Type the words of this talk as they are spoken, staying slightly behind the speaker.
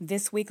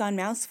This week on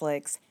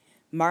Mouseflix,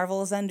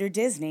 Marvel's under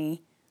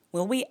Disney.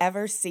 Will we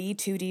ever see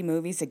 2D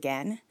movies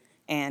again?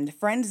 And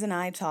friends and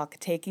I talk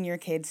taking your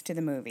kids to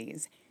the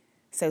movies.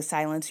 So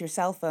silence your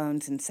cell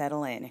phones and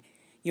settle in.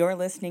 You're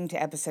listening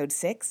to episode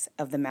 6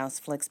 of the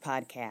Mouseflix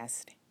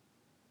podcast.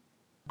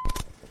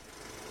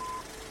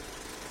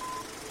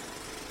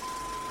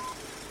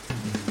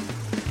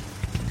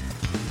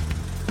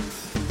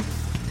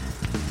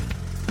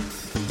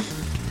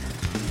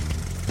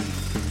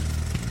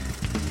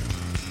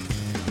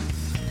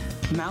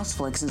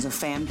 Mouseflix is a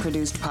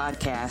fan-produced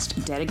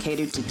podcast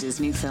dedicated to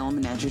Disney film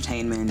and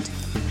entertainment.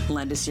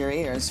 Lend us your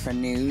ears for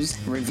news,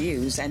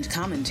 reviews, and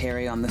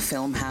commentary on the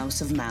film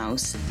House of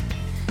Mouse.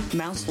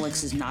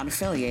 Mouseflix is not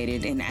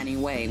affiliated in any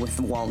way with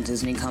the Walt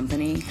Disney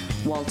Company,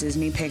 Walt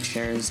Disney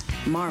Pictures,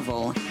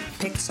 Marvel,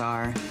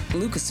 Pixar,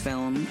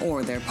 Lucasfilm,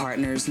 or their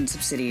partners and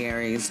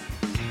subsidiaries.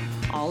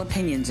 All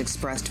opinions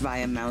expressed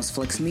via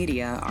Mouseflix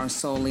Media are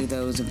solely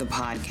those of the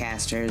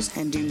podcasters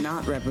and do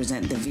not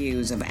represent the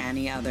views of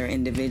any other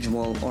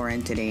individual or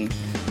entity.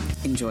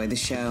 Enjoy the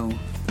show.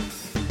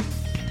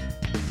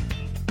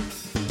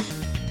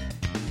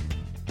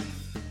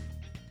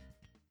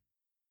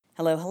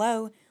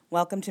 Hello.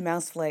 Welcome to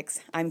Mouseflix.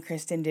 I'm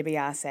Kristen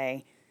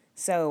DiBiase.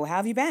 So, how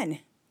have you been?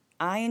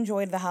 I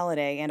enjoyed the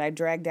holiday and I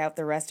dragged out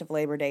the rest of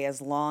Labor Day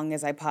as long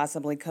as I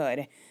possibly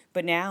could,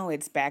 but now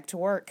it's back to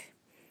work.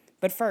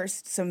 But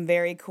first, some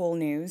very cool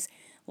news.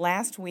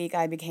 Last week,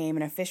 I became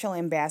an official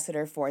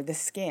ambassador for The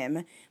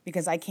Skim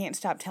because I can't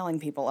stop telling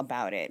people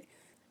about it.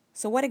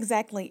 So what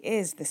exactly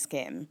is The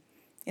Skim?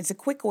 It's a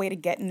quick way to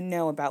get to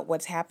know about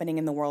what's happening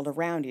in the world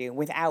around you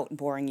without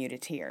boring you to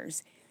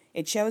tears.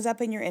 It shows up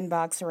in your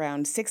inbox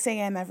around 6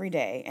 a.m. every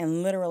day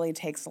and literally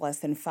takes less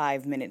than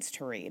 5 minutes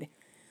to read.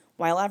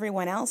 While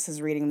everyone else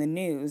is reading the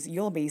news,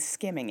 you'll be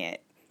skimming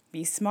it.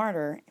 Be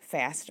smarter,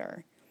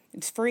 faster.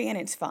 It's free and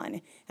it's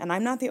fun, and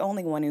I'm not the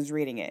only one who's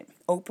reading it.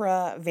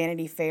 Oprah,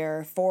 Vanity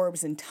Fair,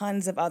 Forbes, and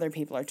tons of other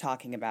people are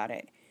talking about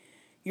it.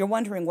 You're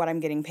wondering what I'm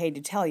getting paid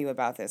to tell you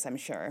about this, I'm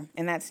sure,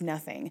 and that's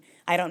nothing.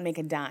 I don't make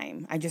a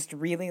dime. I just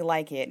really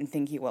like it and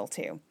think you will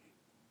too.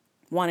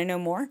 Want to know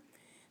more?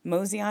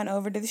 Mosey on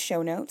over to the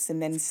show notes and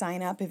then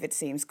sign up if it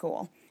seems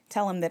cool.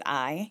 Tell them that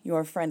I,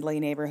 your friendly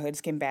neighborhood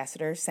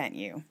Skimbassador, sent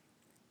you.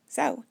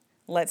 So,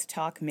 let's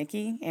talk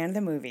Mickey and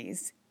the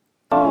movies.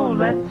 Oh,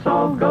 let's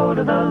all go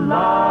to the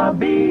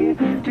lobby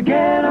to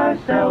get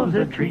ourselves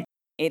a treat.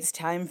 It's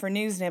time for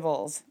News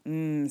Nibbles.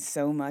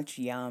 So much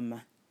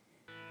yum.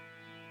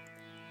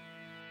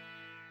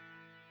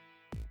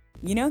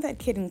 You know that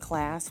kid in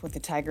class with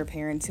the tiger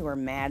parents who are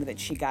mad that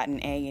she got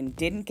an A and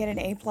didn't get an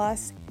A+?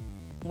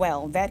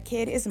 Well, that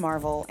kid is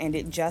Marvel, and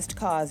it just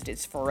caused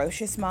its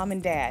ferocious mom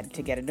and dad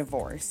to get a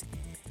divorce.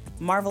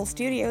 Marvel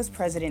Studios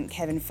president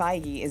Kevin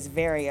Feige is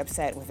very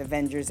upset with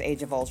Avengers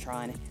Age of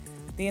Ultron.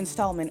 The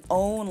installment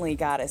only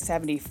got a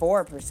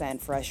 74%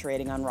 fresh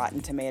rating on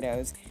Rotten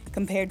Tomatoes,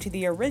 compared to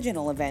the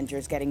original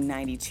Avengers getting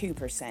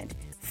 92%.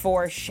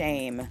 For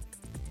shame.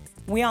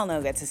 We all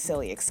know that's a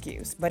silly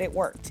excuse, but it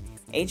worked.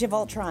 Age of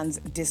Ultron's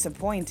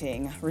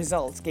disappointing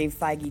results gave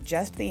Feige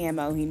just the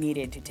ammo he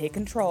needed to take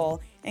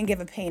control and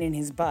give a pain in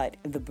his butt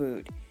the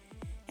boot.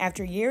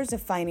 After years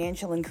of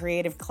financial and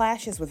creative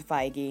clashes with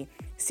Feige,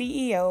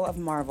 CEO of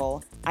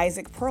Marvel,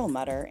 Isaac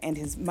Perlmutter, and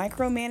his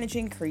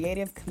micromanaging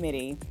creative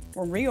committee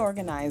were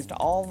reorganized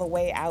all the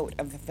way out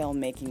of the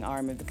filmmaking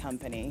arm of the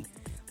company,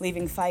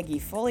 leaving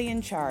Feige fully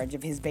in charge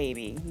of his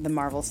baby, the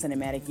Marvel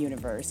Cinematic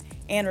Universe,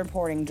 and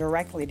reporting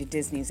directly to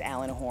Disney's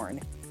Alan Horn.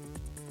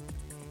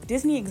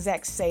 Disney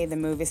execs say the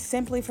move is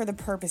simply for the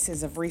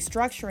purposes of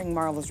restructuring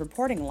Marvel's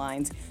reporting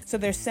lines so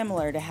they're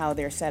similar to how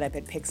they're set up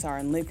at Pixar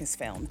and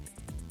Lucasfilm.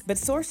 But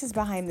sources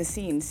behind the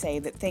scenes say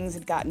that things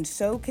had gotten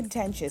so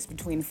contentious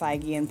between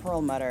Feige and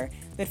Perlmutter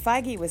that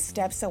Feige was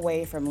steps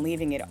away from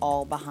leaving it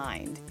all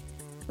behind.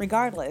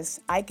 Regardless,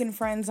 Ike and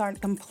friends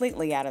aren't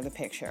completely out of the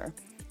picture.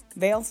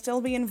 They'll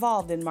still be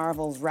involved in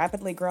Marvel's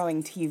rapidly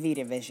growing TV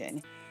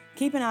division.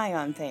 Keep an eye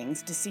on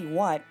things to see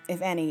what,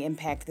 if any,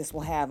 impact this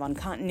will have on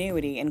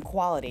continuity and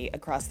quality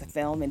across the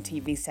film and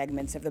TV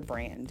segments of the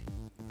brand.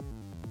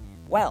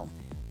 Well,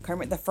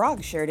 Kermit the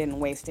Frog sure didn't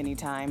waste any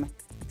time.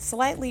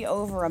 Slightly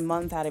over a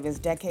month out of his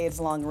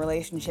decades-long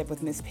relationship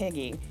with Miss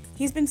Piggy,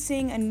 he's been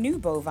seeing a new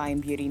bovine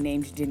beauty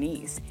named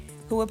Denise,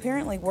 who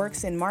apparently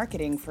works in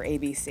marketing for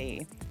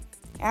ABC.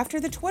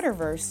 After the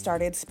Twitterverse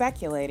started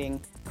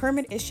speculating,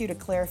 Kermit issued a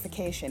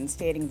clarification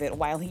stating that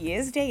while he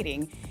is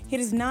dating, he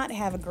does not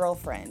have a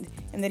girlfriend,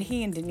 and that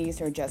he and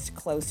Denise are just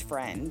close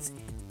friends.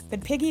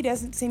 But Piggy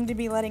doesn't seem to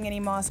be letting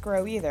any moss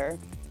grow either.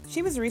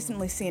 She was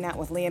recently seen out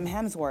with Liam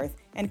Hemsworth,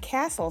 and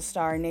Castle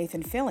star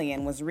Nathan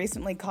Fillion was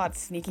recently caught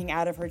sneaking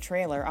out of her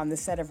trailer on the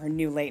set of her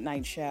new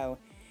late-night show.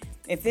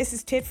 If this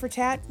is tit for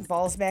tat,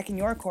 balls back in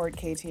your court,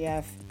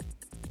 KTF.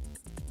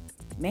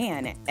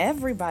 Man,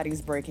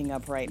 everybody's breaking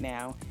up right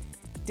now.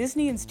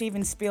 Disney and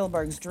Steven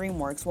Spielberg's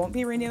DreamWorks won't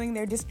be renewing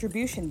their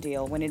distribution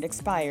deal when it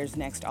expires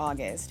next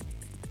August.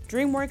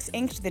 DreamWorks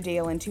inked the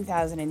deal in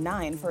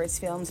 2009 for its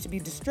films to be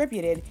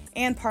distributed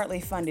and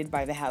partly funded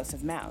by the House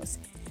of Mouse.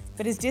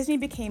 But as Disney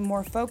became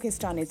more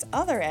focused on its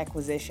other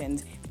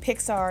acquisitions,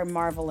 Pixar,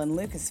 Marvel, and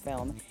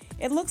Lucasfilm,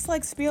 it looks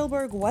like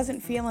Spielberg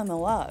wasn't feeling the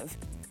love.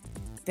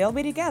 They'll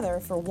be together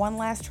for one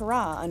last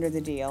hurrah under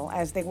the deal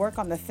as they work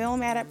on the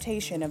film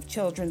adaptation of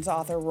children's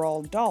author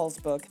Roald Dahl's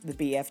book, The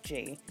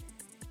BFG.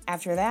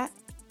 After that,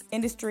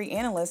 industry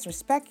analysts are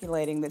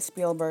speculating that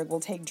Spielberg will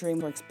take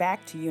DreamWorks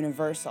back to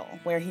Universal,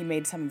 where he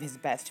made some of his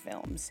best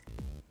films.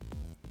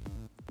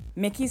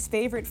 Mickey's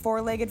favorite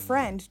four-legged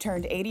friend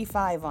turned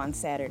 85 on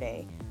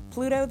Saturday.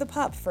 Pluto the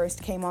pup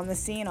first came on the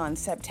scene on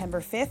September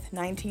 5,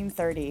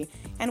 1930,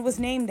 and was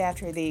named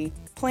after the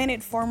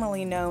planet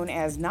formerly known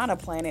as not a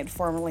planet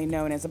formerly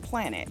known as a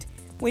planet,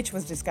 which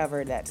was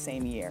discovered that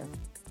same year.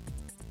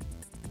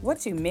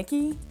 What do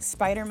Mickey,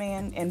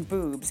 Spider-Man, and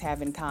boobs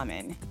have in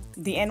common?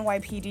 The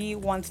NYPD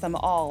wants them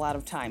all out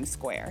of Times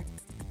Square.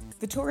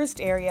 The tourist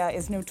area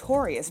is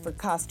notorious for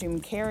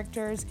costumed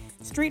characters,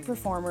 street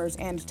performers,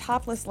 and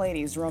topless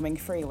ladies roaming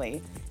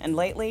freely, and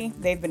lately,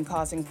 they've been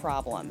causing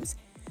problems.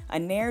 A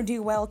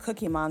ne'er-do-well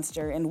Cookie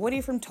Monster and Woody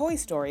from Toy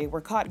Story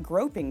were caught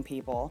groping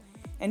people,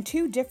 and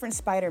two different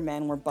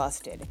Spider-Men were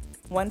busted,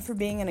 one for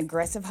being an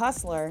aggressive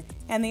hustler,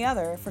 and the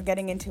other for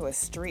getting into a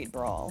street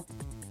brawl.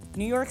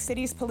 New York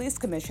City's police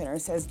commissioner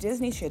says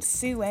Disney should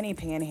sue any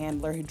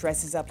panhandler who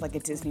dresses up like a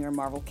Disney or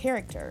Marvel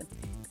character.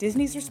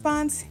 Disney's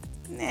response?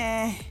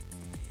 Nah.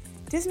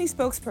 Disney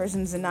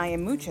spokesperson Zanaya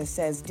Mucha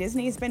says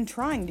Disney has been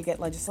trying to get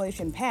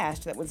legislation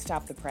passed that would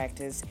stop the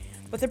practice,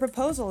 but the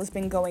proposal has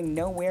been going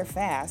nowhere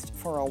fast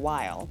for a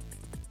while.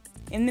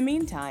 In the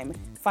meantime,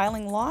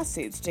 filing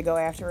lawsuits to go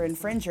after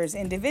infringers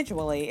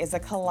individually is a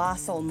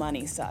colossal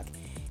money suck,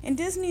 and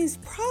Disney's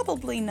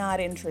probably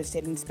not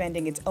interested in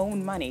spending its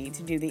own money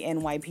to do the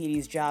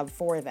NYPD's job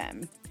for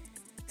them.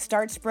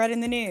 Start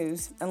spreading the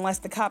news. Unless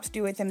the cops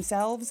do it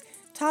themselves,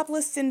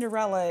 topless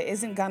Cinderella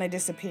isn't gonna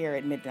disappear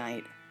at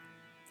midnight.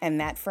 And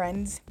that,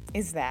 friends,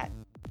 is that.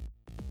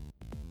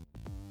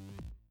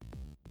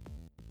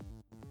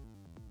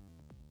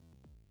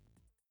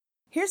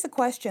 Here's a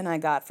question I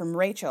got from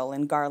Rachel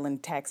in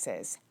Garland,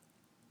 Texas.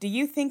 Do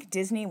you think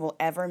Disney will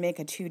ever make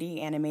a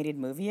 2D animated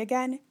movie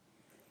again?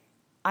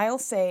 I'll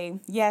say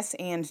yes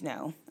and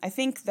no. I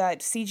think that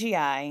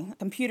CGI,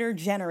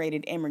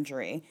 computer-generated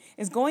imagery,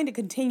 is going to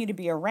continue to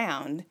be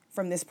around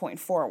from this point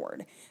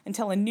forward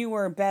until a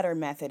newer, better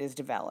method is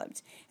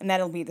developed, and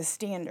that'll be the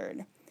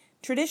standard.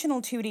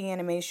 Traditional 2D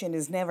animation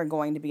is never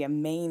going to be a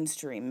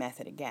mainstream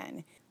method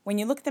again. When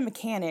you look at the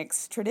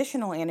mechanics,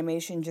 traditional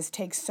animation just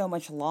takes so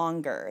much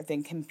longer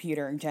than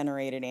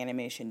computer-generated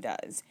animation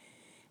does.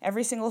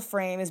 Every single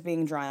frame is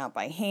being drawn out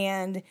by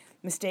hand,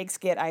 mistakes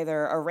get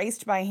either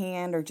erased by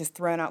hand or just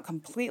thrown out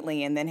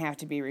completely and then have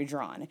to be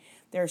redrawn.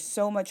 They're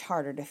so much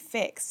harder to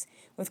fix.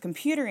 With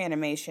computer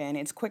animation,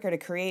 it's quicker to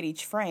create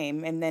each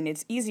frame, and then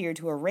it's easier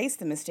to erase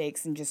the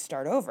mistakes and just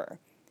start over.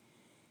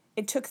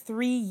 It took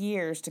 3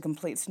 years to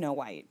complete Snow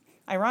White.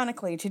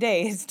 Ironically,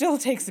 today, it still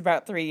takes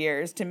about 3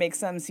 years to make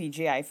some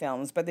CGI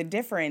films, but the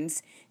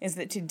difference is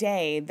that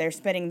today, they're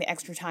spending the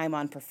extra time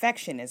on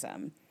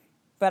perfectionism.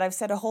 But I've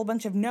said a whole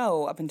bunch of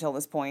no up until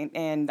this point,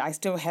 and I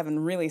still haven't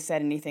really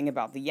said anything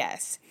about the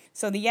yes.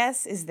 So the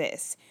yes is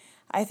this.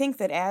 I think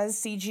that as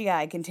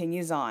CGI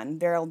continues on,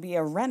 there'll be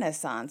a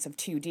renaissance of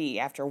 2D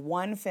after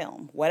one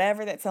film,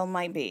 whatever that film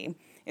might be,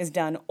 is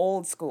done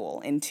old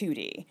school in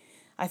 2D.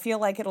 I feel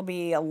like it'll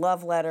be a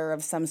love letter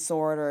of some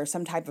sort or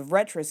some type of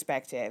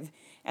retrospective,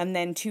 and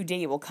then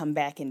 2D will come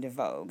back into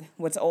vogue.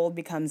 What's old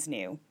becomes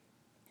new.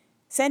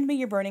 Send me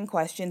your burning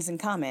questions and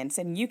comments,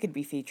 and you could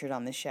be featured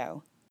on the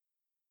show.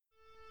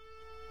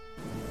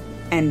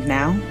 And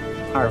now,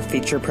 our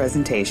feature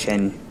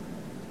presentation.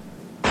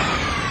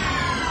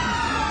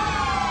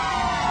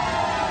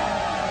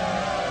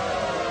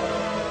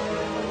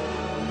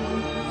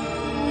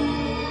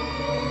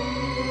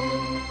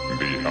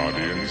 The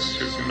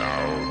audience is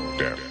now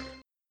deaf.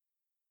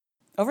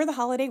 Over the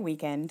holiday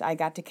weekend, I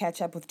got to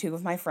catch up with two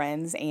of my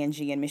friends,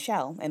 Angie and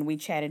Michelle, and we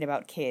chatted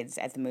about kids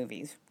at the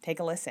movies. Take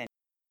a listen.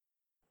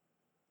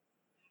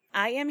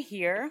 I am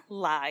here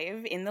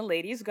live in the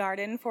ladies'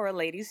 garden for a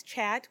ladies'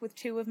 chat with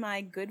two of my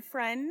good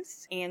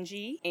friends,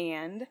 Angie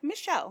and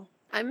Michelle.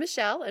 I'm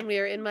Michelle, and we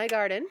are in my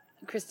garden.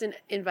 Kristen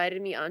invited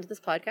me onto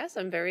this podcast.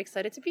 I'm very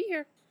excited to be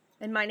here.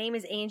 And my name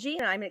is Angie,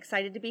 and I'm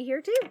excited to be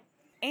here too.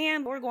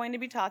 And we're going to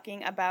be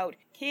talking about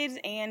kids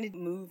and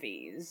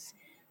movies.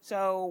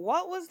 So,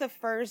 what was the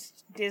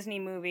first Disney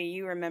movie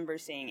you remember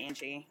seeing,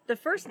 Angie? The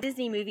first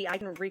Disney movie I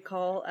can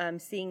recall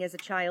seeing as a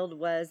child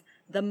was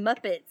The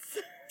Muppets.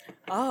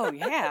 Oh,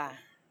 yeah.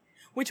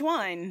 Which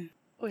one?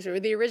 Oh, so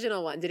the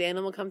original one. Did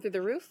Animal Come Through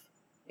the Roof?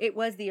 It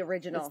was the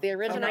original. It's the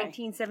original. From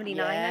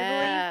 1979,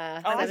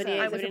 Yeah. I believe.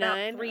 Awesome. I was about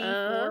 79. 3,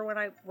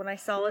 4 when I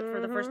saw it for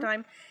the first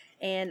time.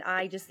 And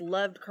I just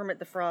loved Kermit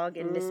the Frog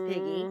and Miss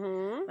Piggy.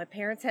 My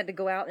parents had to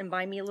go out and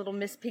buy me a little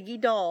Miss Piggy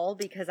doll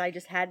because I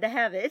just had to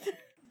have it.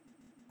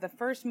 The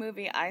first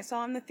movie I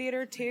saw in the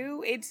theater,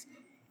 too,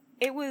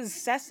 It was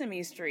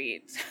Sesame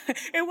Street.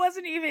 It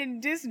wasn't even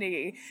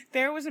Disney.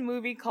 There was a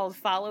movie called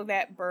Follow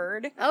That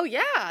Bird. Oh,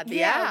 yeah.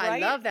 Yeah,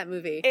 right? I love that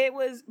movie. It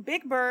was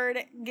Big Bird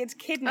gets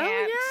kidnapped.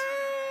 Oh,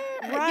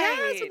 yeah. Right.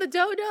 Yes, with the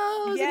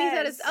dodos. And he's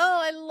at his, Yes. oh,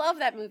 I love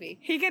that movie.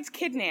 He gets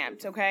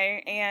kidnapped,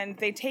 okay? And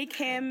they take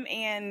him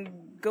and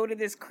go to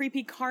this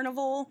creepy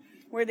carnival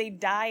where they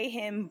dye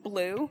him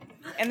blue.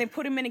 And they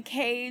put him in a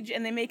cage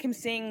and they make him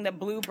sing the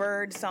Blue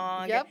Bird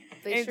song. Yep,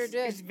 they sure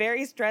did. It's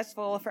very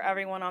stressful for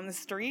everyone on the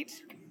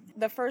street.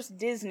 The first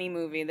Disney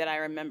movie that I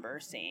remember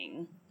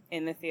seeing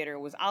in the theater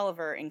was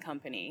Oliver and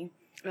Company.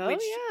 Oh,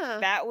 which yeah.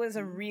 That was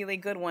a really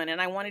good one,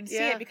 and I wanted to see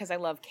Yeah. it because I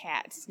love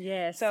cats.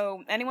 Yes.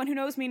 So anyone who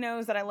knows me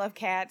knows that I love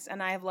cats,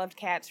 and I have loved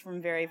cats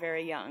from very,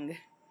 very young.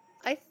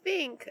 I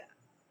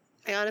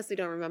honestly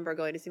don't remember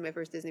going to see my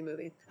first Disney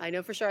movie. I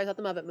know for sure I saw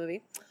the Muppet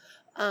movie.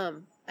 I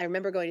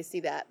remember going to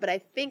see that, but I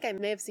think I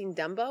may have seen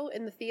Dumbo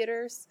in the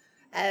theaters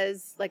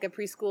as like a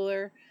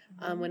preschooler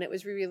when it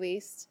was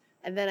re-released.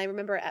 And then I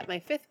remember at my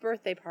 5th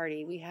birthday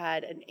party, we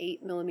had an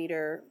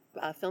 8mm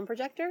film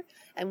projector,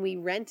 and we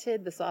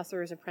rented The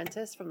Sorcerer's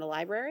Apprentice from the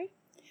library.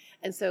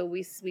 And so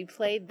we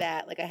played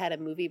that, like I had a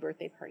movie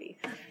birthday party,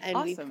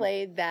 and we Awesome.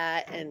 played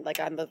that, and like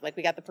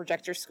we got the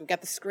projector, we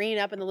got the screen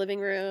up in the living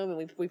room,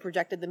 and we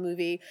projected the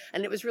movie,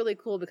 and it was really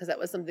cool because that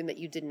was something that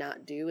you did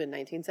not do in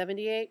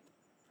 1978.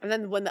 And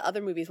then when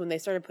they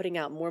started putting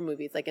out more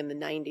movies, like in the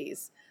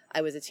 90s,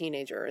 I was a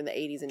teenager in the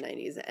 80s and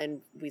 90s,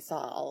 and we saw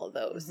all of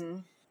those.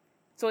 Mm-hmm.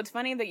 So it's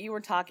funny that you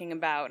were talking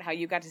about how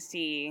you got to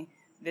see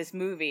this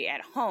movie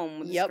at home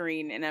with the Yep.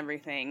 screen and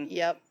everything.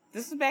 Yep.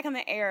 This was back in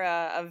the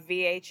era of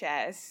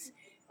VHS.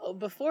 Oh,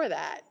 before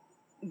that.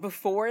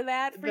 Before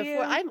that for you?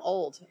 I'm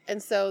old,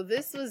 and so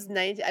this was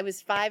I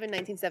was 5 in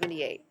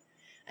 1978,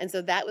 and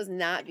so that was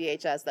not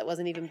VHS. That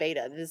wasn't even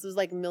beta. This was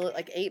like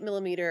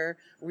 8mm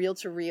reel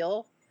to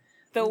reel.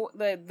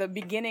 The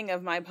beginning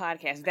of my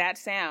podcast, that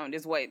sound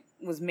is what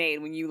was made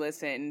when you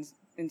listened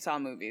and saw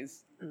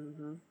movies.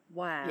 Mm-hmm.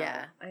 Wow.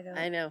 Yeah,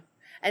 I I know.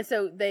 And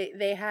so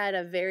they had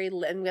a very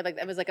and we had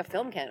it was like a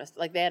film canvas.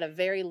 Like they had a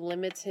very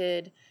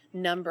limited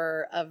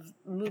number of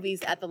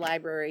movies at the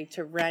library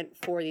to rent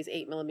for these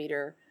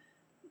 8mm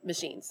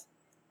machines.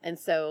 And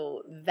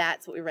so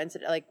that's what we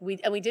rented. Like we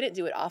didn't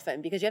do it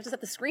often because you have to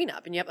set the screen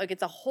up and you have like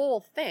it's a whole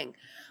thing.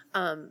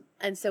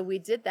 And so we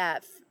did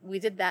that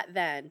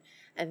then,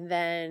 and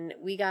then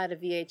we got a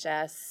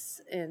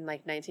VHS in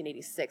like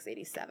 1986,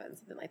 87,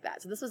 something like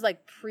that. So this was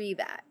like pre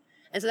that.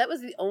 And so that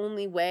was the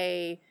only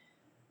way,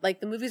 like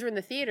the movies were in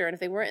the theater, and if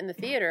they weren't in the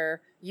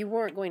theater, you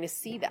weren't going to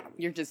see them.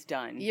 You're just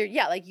done.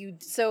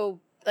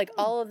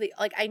 All of the,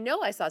 like I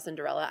know I saw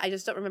Cinderella, I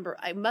just don't remember,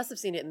 I must have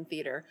seen it in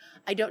theater.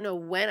 I don't know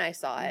when I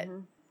saw it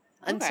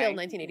until Okay.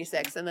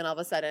 1986, and then all of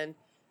a sudden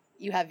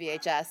you have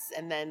VHS,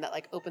 and then that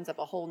like opens up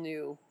a whole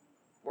new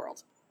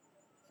world.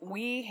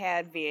 We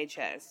had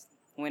VHS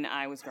when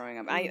I was growing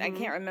up. I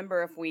can't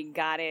remember if we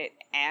got it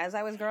as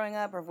I was growing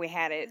up or if we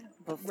had it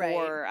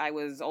before I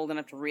was old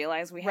enough to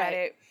realize we had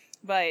it.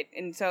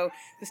 And so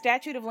the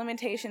statute of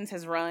limitations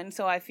has run,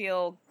 so I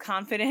feel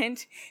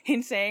confident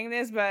in saying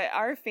this, but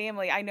our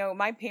family, I know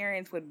my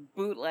parents would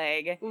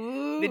bootleg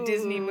the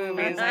Disney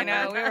movies. I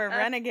know, we were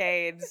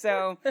renegades.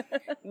 So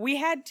we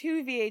had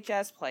 2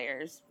 VHS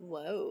players.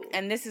 Whoa.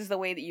 And this is the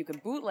way that you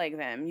could bootleg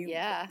them. You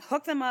Yeah.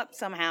 hook them up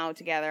somehow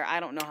together. I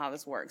don't know how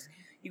this works.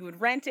 You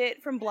would rent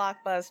it from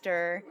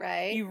Blockbuster.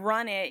 Right. You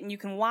run it and you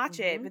can watch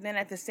it, but then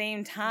at the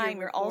same time,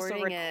 you're also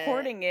recording it.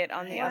 recording it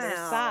on the other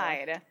Wow.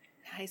 side.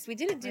 Nice. We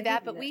didn't do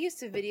that, but we used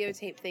to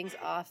videotape things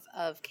off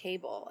of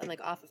cable and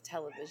like off of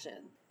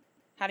television.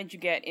 How did you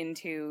get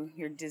into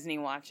your Disney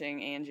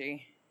watching,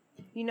 Angie?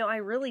 You know, I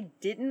really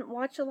didn't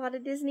watch a lot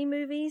of Disney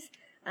movies.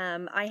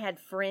 I had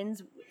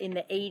friends in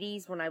the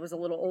 80s when I was a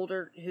little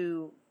older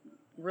who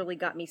really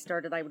got me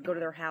started. I would go to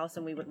their house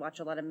and we would watch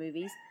a lot of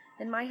movies.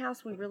 In my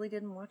house, we really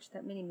didn't watch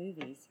that many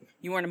movies.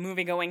 You weren't a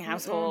movie-going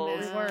household.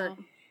 We weren't.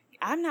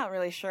 I'm not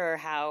really sure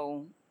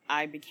how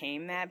I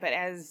became that, but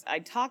as I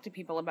talk to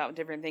people about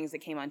different things that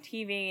came on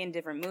TV and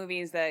different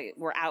movies that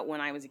were out when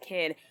I was a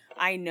kid,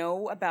 I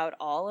know about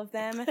all of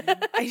them.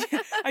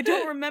 I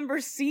don't remember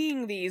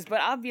seeing these,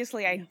 but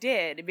obviously I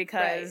did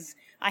because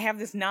I have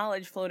this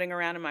knowledge floating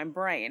around in my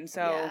brain.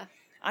 So Yeah.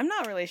 I'm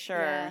not really sure.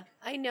 Yeah.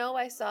 I know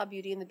I saw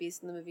Beauty and the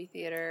Beast in the movie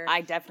theater.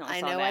 I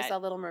definitely saw that. I saw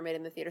Little Mermaid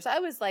in the theater. So I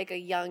was like a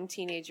young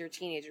teenager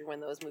when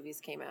those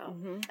movies came out.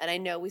 And I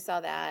know we saw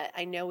that.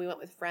 I know we went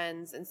with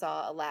friends and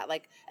saw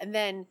and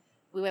then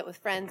we went with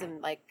friends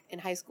and like in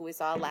high school we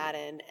saw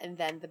Aladdin, and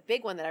then the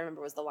big one that I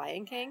remember was The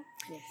Lion King.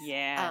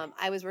 Yeah.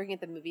 I was working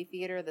at the movie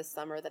theater the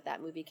summer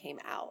that movie came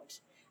out.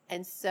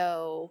 And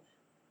so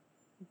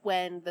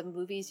when the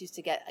movies used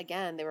to get,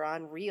 again, they were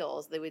on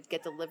reels, they would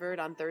get delivered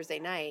on Thursday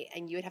night,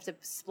 and you would have to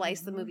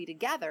splice the movie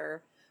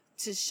together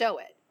to show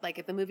it. Like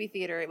at the movie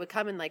theater, it would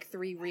come in like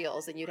 3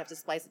 reels and you'd have to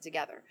splice it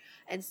together.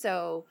 And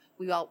so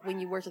when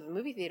you worked at the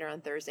movie theater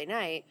on Thursday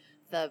night,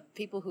 the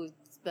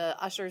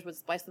ushers would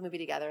splice the movie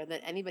together, and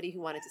then anybody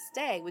who wanted to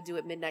stay would do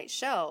a midnight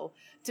show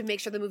to make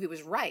sure the movie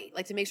was right,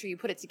 like to make sure you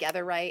put it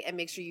together right and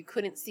make sure you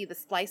couldn't see the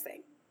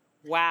splicing.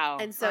 Wow.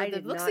 And so I the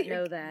did looks not that you're,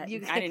 know that.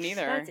 You, I didn't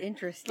either. That's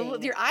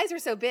interesting. your eyes are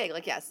so big.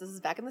 Like, yes, this is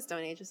back in the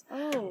Stone Ages.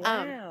 Oh,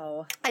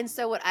 wow. And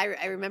so what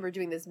I remember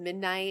doing this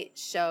midnight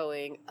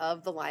showing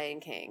of The Lion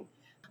King.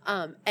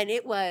 And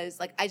it was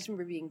like, I just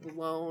remember being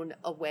blown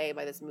away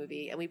by this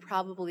movie. And we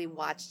probably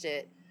watched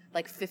it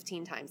like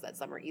 15 times that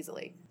summer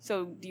easily.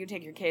 So do you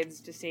take your kids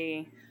to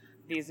see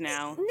these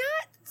now?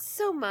 Not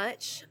so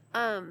much.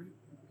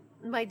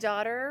 My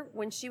daughter,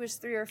 when she was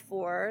 3 or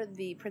 4,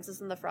 The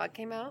Princess and the Frog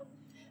came out.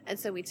 And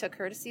so we took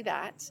her to see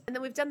that. And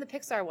then we've done the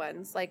Pixar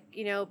ones, like,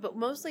 you know, but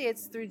mostly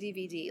it's through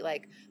DVD.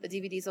 Like, the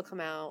DVDs will come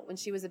out. When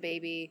she was a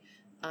baby,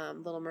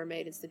 Little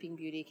Mermaid and Sleeping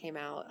Beauty came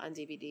out on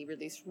DVD,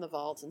 released from the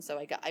vault. And so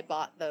I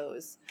bought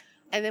those.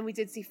 And then we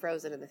did see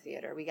Frozen in the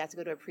theater. We got to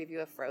go to a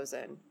preview of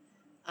Frozen.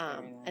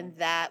 And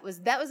that was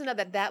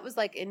another, that was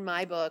like in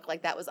my book,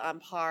 like that was on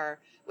par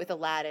with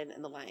Aladdin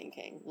and The Lion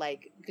King.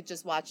 Like, you could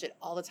just watch it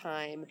all the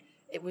time.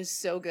 It was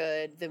so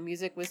good. The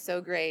music was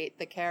so great.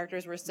 The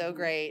characters were so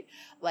great.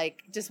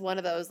 Like, just one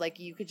of those, like,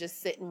 you could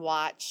just sit and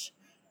watch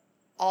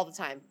all the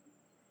time.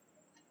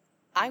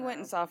 I went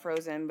and saw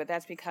Frozen, but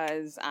that's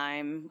because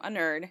I'm a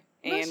nerd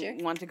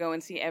and want to go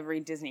and see every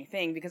Disney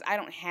thing because I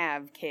don't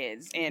have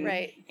kids. And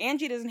Right.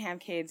 Angie doesn't have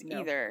kids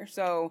either.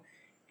 So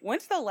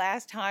when's the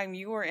last time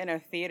you were in a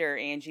theater,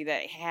 Angie,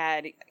 that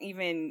had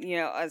even, you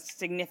know, a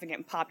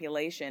significant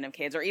population of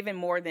kids or even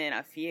more than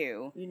a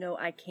few? You know,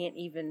 I can't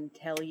even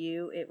tell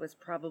you. It was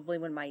probably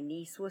when my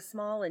niece was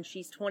small, and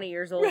she's 20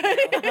 years old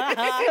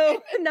now.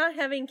 So, not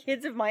having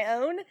kids of my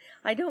own,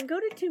 I don't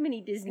go to too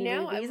many Disney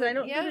No, I movies. would- I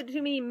don't yeah. go to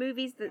too many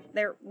movies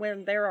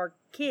when there are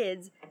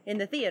kids in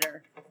the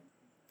theater.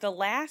 The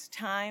last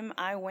time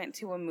I went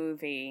to a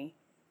movie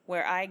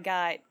where I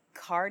got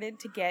carded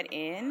to get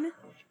in,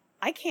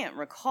 I can't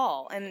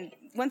recall. And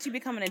once you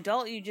become an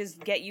adult, you just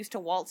get used to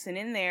waltzing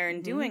in there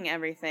and doing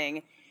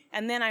everything.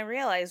 And then I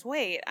realized,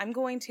 wait, I'm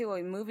going to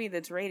a movie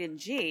that's rated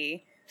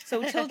G,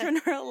 so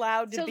children are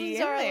allowed to be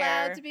in Children are there.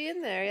 allowed to be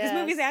in there, This yes.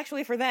 movie's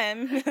actually for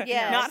them,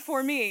 Yes. not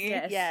for me.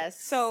 Yes.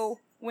 Yes. So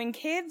when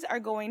kids are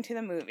going to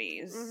the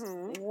movies,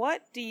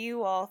 what do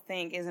you all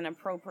think is an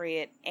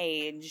appropriate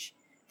age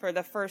for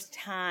the first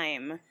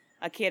time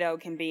a kiddo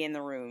can be in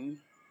the room?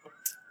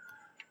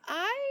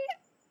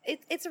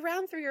 It's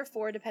around 3 or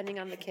 4 depending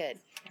on the kid,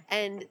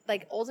 and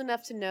like old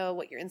enough to know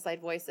what your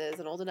inside voice is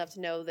and old enough to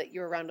know that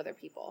you're around other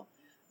people.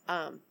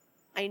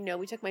 I know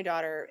we took my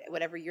daughter,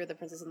 whatever year The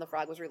Princess and the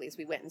Frog was released,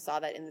 we went and saw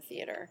that in the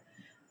theater.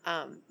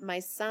 My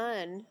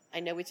son, I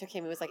know we took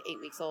him, he was like 8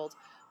 weeks old,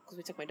 because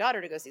we took my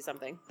daughter to go see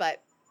something.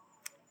 But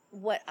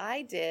what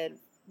I did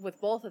with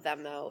both of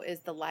them, though, is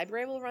the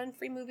library will run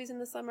free movies in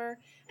the summer,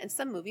 and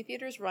some movie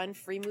theaters run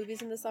free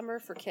movies in the summer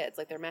for kids,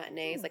 like their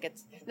matinees. Like,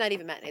 it's not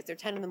even matinees, they're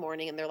 10 in the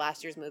morning and they're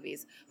last year's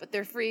movies, but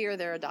they're free or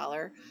they're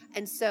 $1.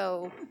 And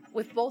so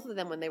with both of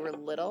them, when they were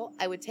little,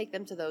 I would take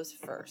them to those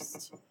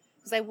first,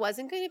 because I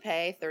wasn't going to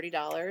pay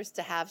 $30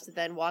 to have to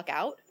then walk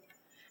out.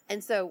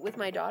 And so with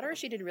my daughter,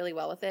 she did really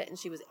well with it, and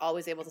she was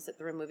always able to sit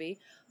through a movie.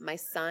 My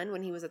son,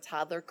 when he was a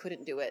toddler,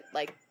 couldn't do it.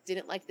 Like,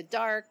 didn't like the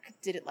dark,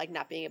 didn't like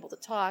not being able to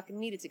talk,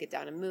 needed to get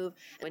down and move.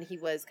 When he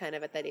was kind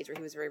of at that age where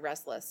he was very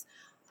restless,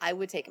 I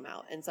would take him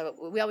out. And so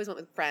we always went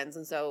with friends,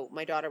 and so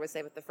my daughter would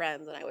stay with the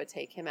friends, and I would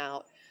take him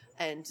out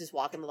and just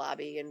walk in the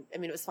lobby. And, I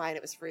mean, it was fine.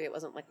 It was free. It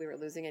wasn't like we were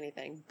losing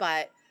anything.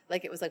 But,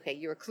 like, it was like, okay,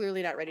 you were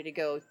clearly not ready to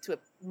go to a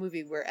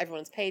movie where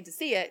everyone's paid to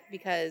see it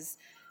because,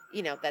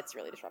 you know, that's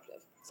really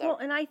disruptive. So. Well,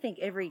 and I think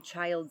every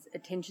child's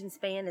attention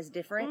span is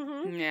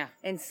different. Yeah.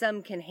 And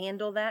some can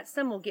handle that.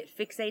 Some will get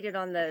fixated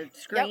on the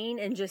screen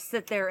and just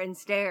sit there and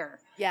stare.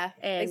 Yeah,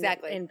 And,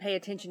 exactly. And pay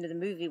attention to the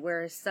movie.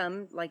 Whereas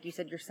some, like you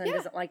said, your son Yeah.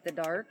 doesn't like the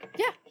dark.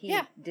 Yeah, He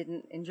yeah.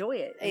 didn't enjoy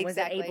it. And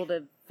Exactly. wasn't able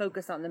to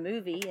focus on the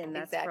movie. And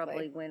that's Exactly.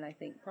 probably when I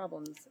think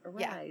problems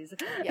arise.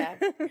 Yeah.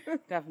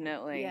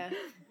 Definitely. Yeah.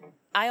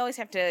 I always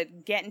have to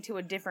get into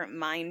a different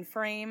mind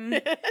frame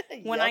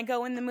when I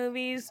go in the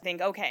movies.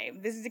 Think, okay,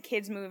 this is a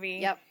kid's movie.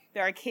 Yep.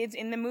 There are kids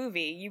in the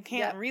movie. You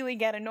can't Yep. really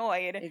get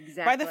annoyed by the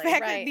Exactly.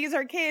 fact Right. that these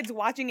are kids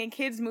watching a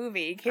kid's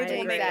movie. Kids I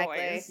will make Exactly.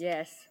 noise.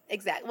 Yes.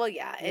 Exactly. Well,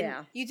 yeah. And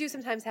Yeah. you do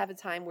sometimes have a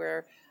time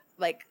where,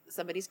 like,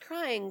 somebody's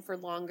crying for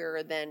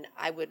longer than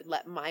I would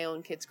let my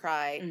own kids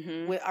cry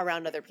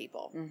around other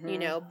people, you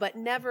know, but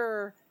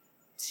never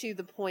to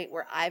the point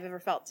where I've ever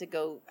felt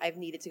I've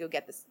needed to go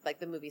get this, like,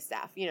 the movie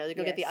staff, you know, to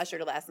go get the Yes. usher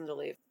to ask them to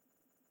leave.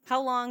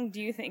 How long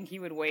do you think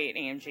you would wait,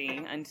 Angie,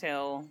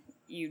 until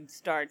you'd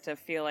start to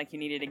feel like you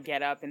needed to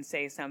get up and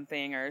say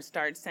something or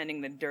start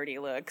sending the dirty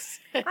looks?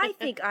 I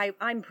think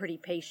I'm pretty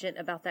patient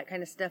about that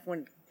kind of stuff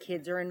when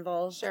kids are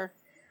involved. Sure.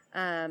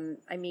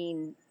 I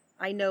mean,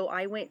 I know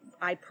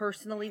I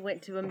personally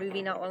went to a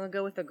movie not long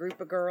ago with a group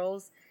of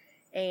girls,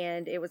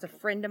 and it was a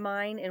friend of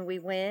mine, and we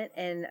went,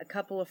 and a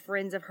couple of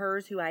friends of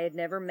hers who I had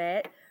never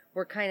met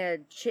were kind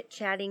of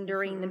chit-chatting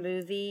during the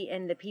movie,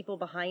 and the people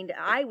behind,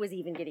 I was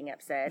even getting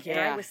upset. And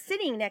Yeah. I was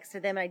sitting next to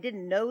them, and I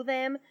didn't know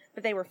them,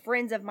 but they were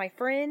friends of my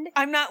friend.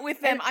 I'm not with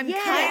them. I'm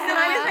Yes, kind and of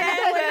I with was them. like,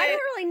 I but-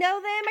 don't really know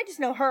them. I just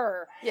know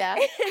her. Yeah.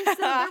 And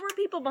so there were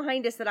people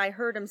behind us that I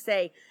heard them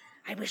say,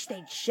 I wish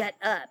they'd shut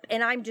up.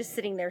 And I'm just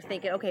sitting there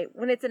thinking, okay,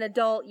 when it's an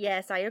adult,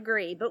 yes, I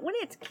agree. But when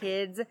it's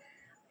kids,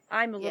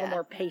 I'm a little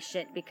more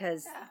patient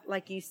because,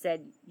 like you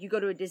said, you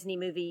go to a Disney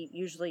movie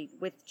usually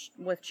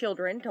with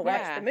children to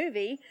watch the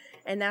movie,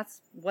 and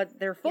that's what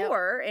they're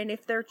for. And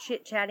if they're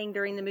chit-chatting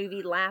during the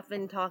movie,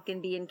 laughing,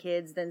 talking, being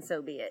kids, then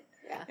so be it.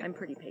 Yeah. I'm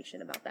pretty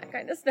patient about that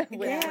kind of stuff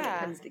when it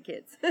comes to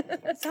kids.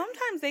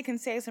 Sometimes they can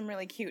say some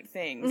really cute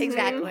things.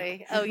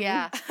 Exactly. Oh,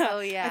 yeah.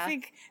 Oh, yeah. I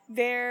think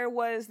there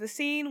was the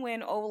scene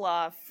when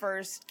Olaf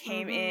first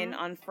came in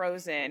on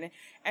Frozen.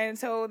 And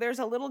so there's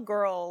a little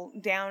girl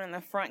down in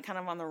the front, kind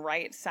of on the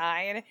right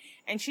side.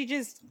 And she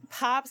just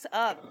pops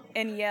up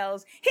and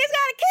yells, "He's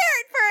got a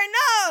carrot for a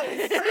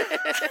nose!"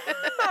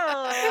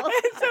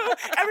 And so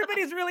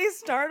everybody's really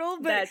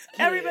startled, but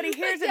everybody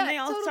hears it and they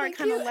all start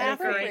kind of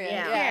laughing.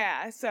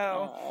 Yeah.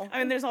 So, I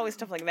mean, there's always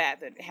stuff like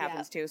that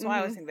happens too. So I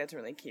always think that's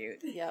really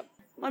cute. Yep.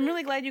 Well, I'm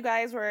really glad you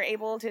guys were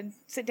able to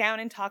sit down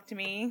and talk to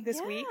me this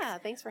week. Yeah,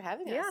 thanks for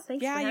having us. Yeah,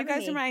 thanks for having me. You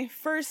guys are my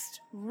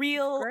first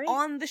real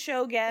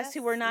on-the-show guests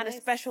who were not a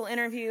special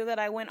interview that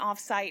I went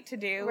off-site to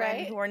do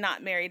and who are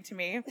not married to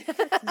me.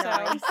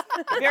 So,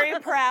 very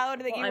proud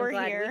that you were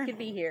here. We could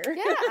be here.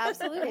 Yeah,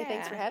 absolutely.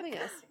 Thanks for having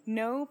us.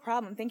 No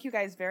problem. Thank you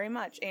guys very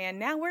much. And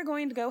now we're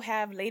going to go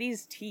have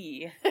ladies'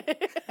 tea.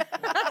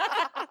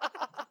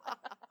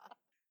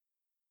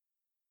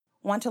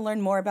 Want to learn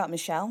more about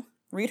Michelle?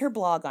 Read her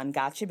blog on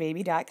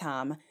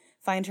gotchababy.com.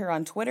 Find her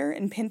on Twitter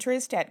and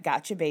Pinterest at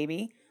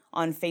gotchababy,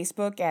 on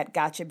Facebook at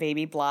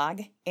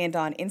gotchababyblog, and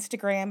on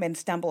Instagram and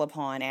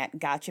StumbleUpon at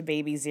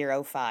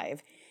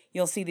gotchababy05.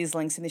 You'll see these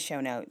links in the show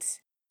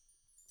notes.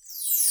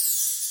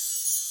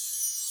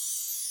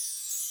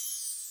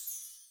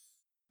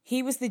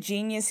 He was the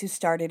genius who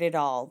started it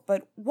all,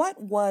 but what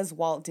was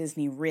Walt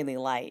Disney really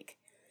like?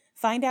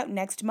 Find out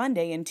next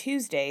Monday and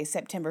Tuesday,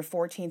 September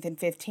 14th and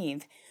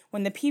 15th,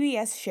 when the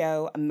PBS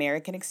show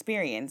American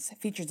Experience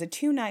features a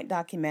 2-night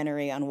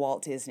documentary on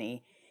Walt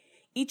Disney.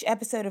 Each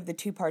episode of the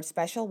 2-part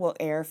special will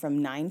air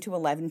from 9 to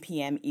 11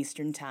 p.m.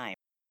 Eastern Time.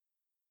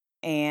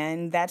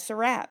 And that's a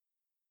wrap.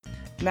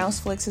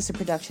 Mouseflix is a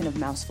production of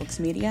Mouseflix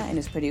Media and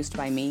is produced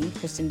by me,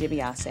 Kristen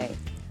DiBiase.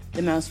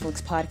 The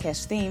Mouseflix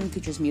podcast theme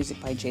features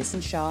music by Jason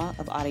Shaw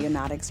of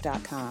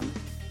Audionautics.com.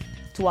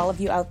 To all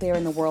of you out there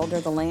in the world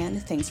or the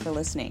land, thanks for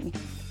listening.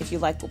 If you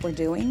like what we're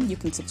doing, you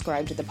can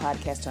subscribe to the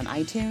podcast on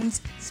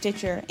iTunes,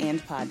 Stitcher, and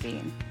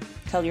Podbean.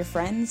 Tell your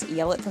friends,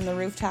 yell it from the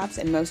rooftops,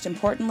 and most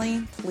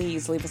importantly,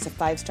 please leave us a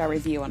 5-star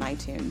review on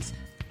iTunes.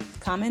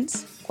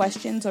 Comments,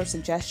 questions, or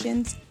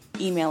suggestions,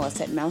 email us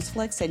at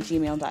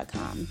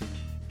mouseflix@gmail.com.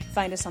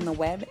 Find us on the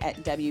web at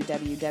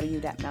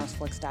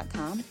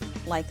www.mouseflix.com,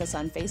 like us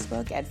on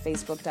Facebook at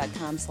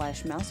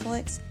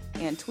facebook.com/mouseflix,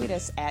 and tweet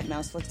us at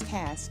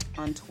mouseflixcast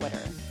on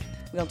Twitter.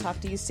 We'll talk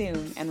to you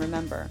soon, and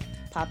remember,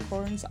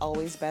 popcorn's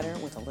always better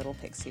with a little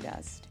pixie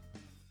dust.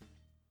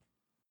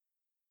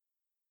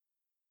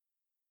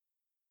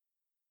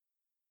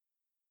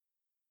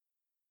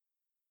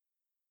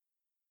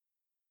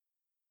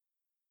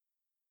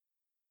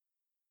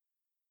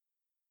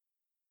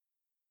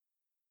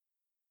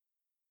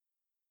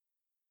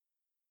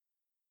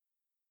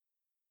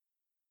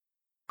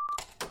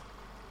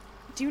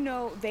 Do you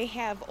know they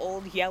have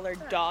Old Yeller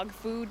dog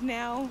food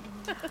now?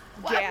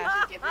 Why would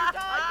you give your dog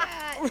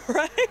that?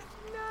 Right?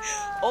 No.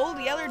 Old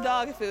Yeller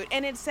dog food,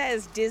 and it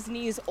says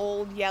Disney's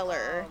Old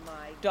Yeller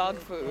dog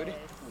food.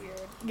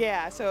 Weird.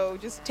 Yeah, so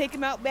just take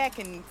him out back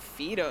and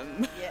feed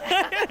him.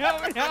 Yeah. I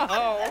don't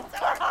know.